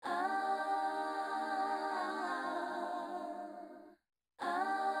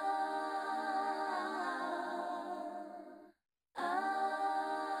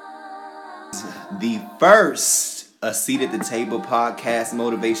is the first A Seat at the Table podcast,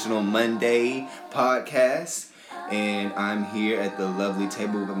 Motivational Monday podcast. And I'm here at the lovely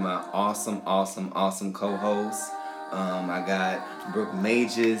table with my awesome co-hosts. I got Brooke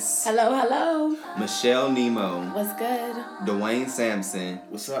Mages. Hello. Michelle Nemo. What's good? Dwayne Sampson.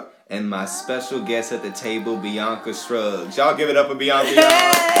 What's up? And my special guest at the table, Beionka Shrugs. Y'all give it up for Beionka,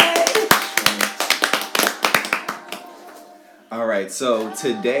 y'all. All right, so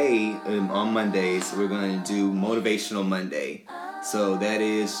today, on Mondays, we're going to do Motivational Monday. So that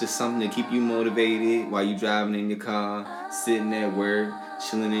is just something to keep you motivated while you're driving in your car, sitting at work,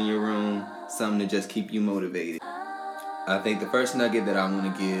 chilling in your room, something to just keep you motivated. I think the first nugget that I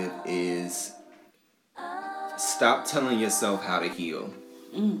want to give is stop telling yourself how to heal.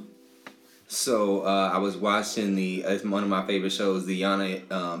 So I was watching it's one of my favorite shows, the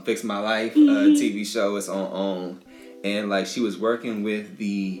Yana Fix My Life TV show. It's on. And like she was working with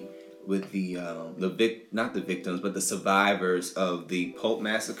the not the victims, but the survivors of the Pulp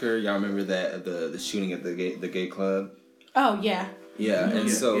Massacre. Y'all remember that the shooting at the gay club? Oh yeah. Yeah, and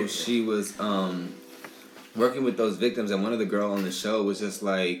so she was working with those victims, and one of the girl on the show was just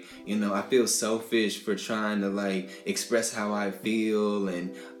like, I feel selfish for trying to like express how I feel,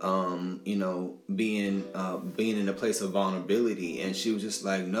 and being in a place of vulnerability. And she was just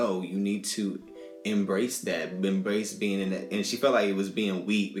like, no, you need to embrace being in that. And she felt like it was being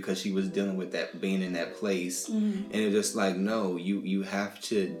weak because she was dealing with that, being in that place. And it was just like, no, you have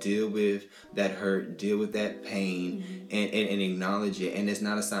to deal with that hurt, deal with that pain, and acknowledge it. And it's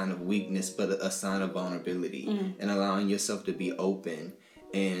not a sign of weakness, but a sign of vulnerability, and allowing yourself to be open.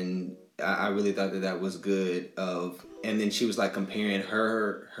 And I really thought that was good. And then she was like comparing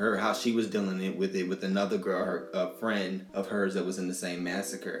her how she was dealing with it with another girl, a friend of hers that was in the same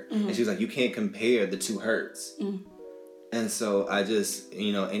massacre. And she was like, you can't compare the two hurts. And so I just,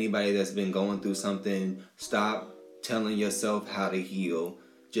 anybody that's been going through something, stop telling yourself how to heal.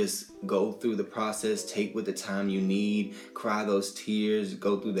 Just go through the process, take what the time you need, cry those tears,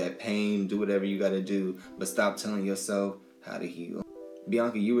 go through that pain, do whatever you got to do, but stop telling yourself how to heal.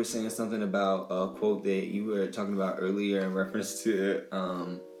 Beionka, you were saying something about a quote that you were talking about earlier in reference to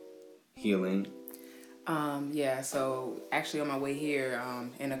healing. So actually on my way here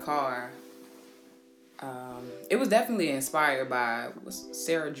in a car, it was definitely inspired by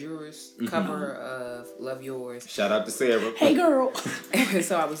Sarah Jewer's cover of Love Yours. Shout out to Sarah. Hey girl.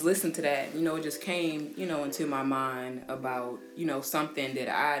 So I was listening to that, it just came, into my mind about, something that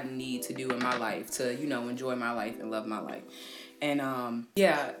I need to do in my life to, enjoy my life and love my life. And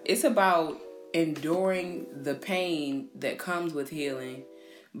it's about enduring the pain that comes with healing,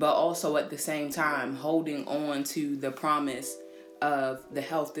 but also at the same time holding on to the promise of the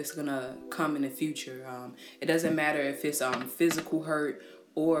health that's gonna come in the future. It doesn't matter if it's physical hurt,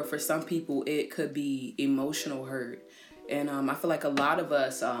 or for some people it could be emotional hurt. And I feel like a lot of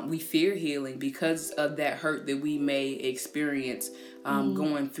us, we fear healing because of that hurt that we may experience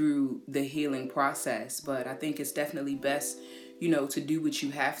going through the healing process. But I think it's definitely best, to do what you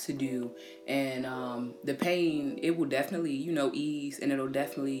have to do. And the pain, it will definitely, ease, and it'll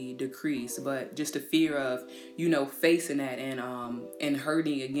definitely decrease. But just the fear of, facing that and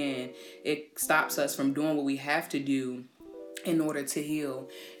hurting again, it stops us from doing what we have to do in order to heal.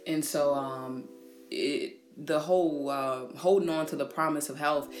 And so the whole holding on to the promise of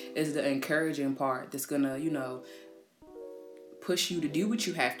health is the encouraging part that's gonna, push you to do what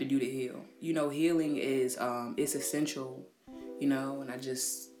you have to do to heal. Healing is it's essential, and I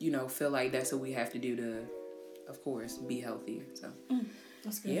just, feel like that's what we have to do to, of course, be healthy. So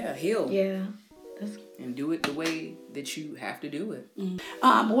That's good. Yeah, heal. Yeah. And do it the way that you have to do it.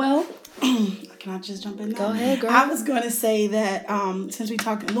 Well, can I just jump in there? Go ahead, girl. I was going to say that since we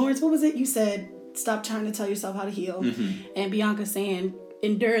talked, Lawrence, what was it? You said, stop trying to tell yourself how to heal. And Beionka saying,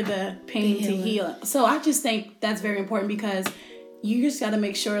 endure the pain to heal. So I just think that's very important, because you just got to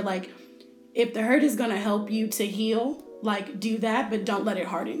make sure, like, if the hurt is going to help you to heal, like, do that, but don't let it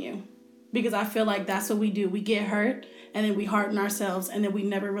harden you. Because I feel like that's what we do. We get hurt, and then we harden ourselves, and then we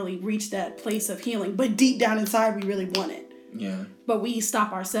never really reach that place of healing. But deep down inside, we really want it. Yeah. But we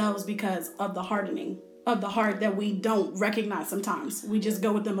stop ourselves because of the hardening of the heart that we don't recognize sometimes. We just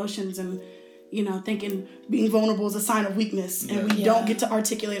go with the emotions and, thinking being vulnerable is a sign of weakness. And we don't get to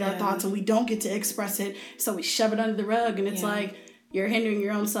articulate our thoughts, and we don't get to express it. So we shove it under the rug, and it's like you're hindering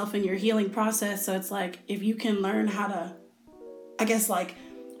your own self in your healing process. So it's like, if you can learn how to, I guess, like,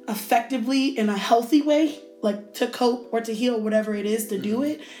 effectively in a healthy way, like to cope or to heal, whatever it is to do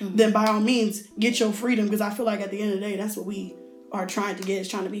it, then by all means get your freedom. Because I feel like at the end of the day, that's what we are trying to get, is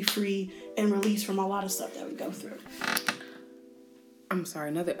trying to be free and released from a lot of stuff that we go through. I'm sorry.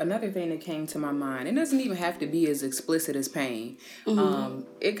 Another thing that came to my mind. It doesn't even have to be as explicit as pain.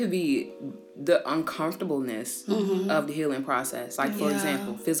 It could be the uncomfortableness of the healing process. Like, for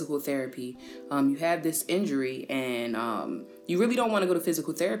example, physical therapy. You have this injury, and you really don't want to go to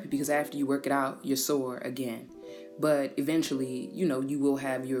physical therapy because after you work it out, you're sore again. But eventually, you know, you will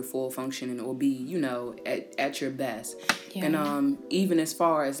have your full functioning or be, you know, at your best. Yeah. And even as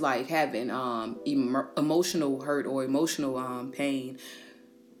far as like having emotional hurt or emotional pain,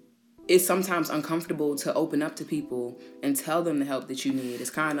 it's sometimes uncomfortable to open up to people and tell them the help that you need. It's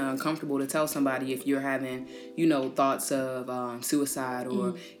kind of uncomfortable to tell somebody if you're having, you know, thoughts of suicide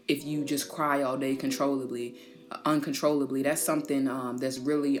or if you just cry all day uncontrollably. That's something that's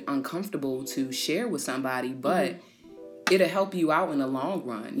really uncomfortable to share with somebody, but it'll help you out in the long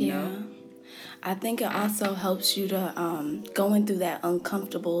run, you know? I think it also helps you to going through that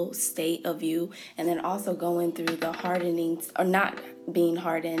uncomfortable state of you, and then also going through the hardening or not being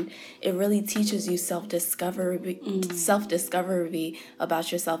hardened. It really teaches you self-discovery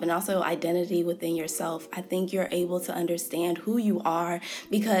about yourself, and also identity within yourself. I think you're able to understand who you are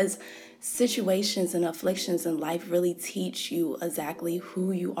because situations and afflictions in life really teach you exactly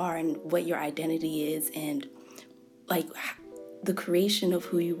who you are and what your identity is, and like the creation of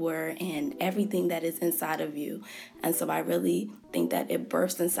who you were and everything that is inside of you. And so I really think that it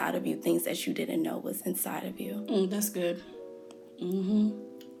bursts inside of you things that you didn't know was inside of you. That's good.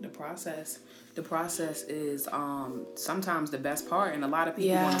 The process is sometimes the best part, and a lot of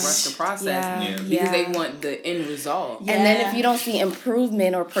people want to rush the process because they want the end result. And then if you don't see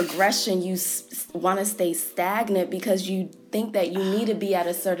improvement or progression, you want to stay stagnant because you think that you need to be at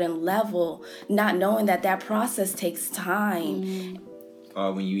a certain level, not knowing that that process takes time.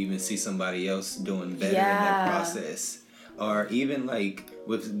 Or when you even see somebody else doing better in that process. Or even like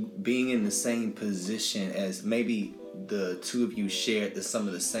with being in the same position as maybe the two of you shared some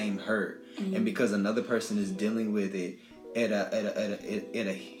of the same hurt. And because another person is dealing with it at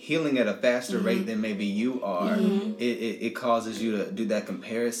a healing at a faster rate than maybe you are, it causes you to do that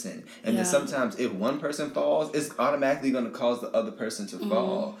comparison. And then sometimes if one person falls, it's automatically going to cause the other person to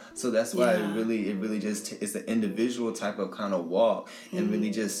fall. So that's why it really just it's an individual type of kind of walk, and really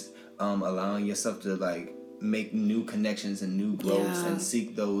just allowing yourself to like make new connections and new growths and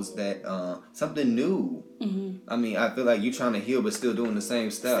seek those that something new. I mean, I feel like you trying to heal but still doing the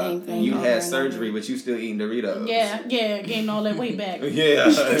same stuff. Same thing. You had surgery but you still eating Doritos. Getting all that weight back.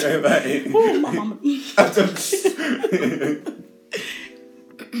 Ooh, my mama.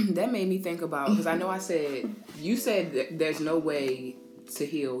 That made me think about, because I know you said that there's no way to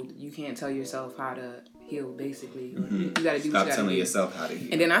heal. You can't tell yourself how to heal, basically. You gotta do what you gotta do. Stop telling yourself how to heal.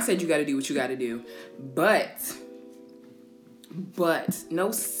 And then I said you gotta do what you gotta do. But no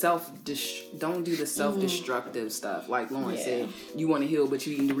don't do the self-destructive stuff. Like Lauren said, you want to heal but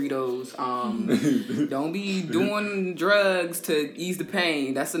you eating Doritos. Don't be doing drugs to ease the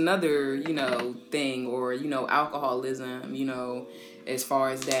pain. That's another, you know, thing. Or, you know, alcoholism, you know, as far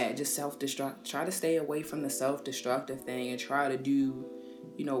as that. Just self-destruct. Try to stay away from the self-destructive thing and try to do,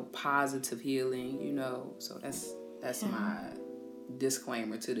 you know, positive healing, you know. So that's my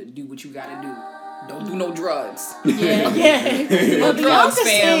disclaimer to do what you gotta do. Don't do no drugs. No drugs,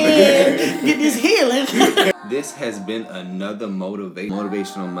 fam. Get this healing. This has been another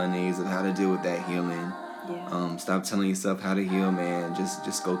motivational Mondays of how to deal with that healing. Stop telling yourself how to heal, man.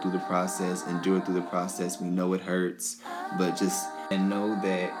 Just go through the process, endure through the process. We know it hurts, but just know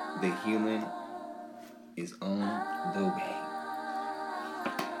that the healing is on the way.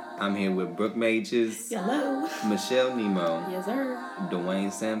 I'm here with Brooke Mages. Hello. Michelle Nemo. Yes, sir.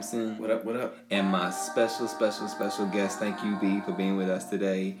 Dwayne Sampson. What up? And my special guest. Thank you, B, for being with us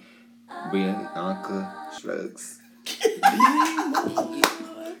today. Beionka Shrugs.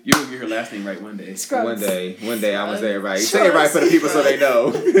 You'll get her last name right one day. Scruggs. One day I'm gonna say it right. Say it right for the people so they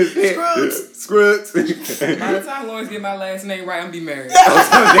know. Scruggs. By the time Lawrence get my last name right, I'm gonna be married.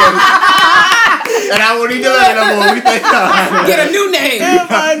 And I won't even do that no more. We think get a new name. Oh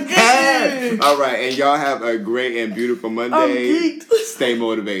my goodness. All right, and y'all have a great and beautiful Monday. I'm geeked. Stay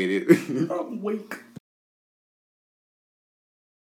motivated. I'm weak.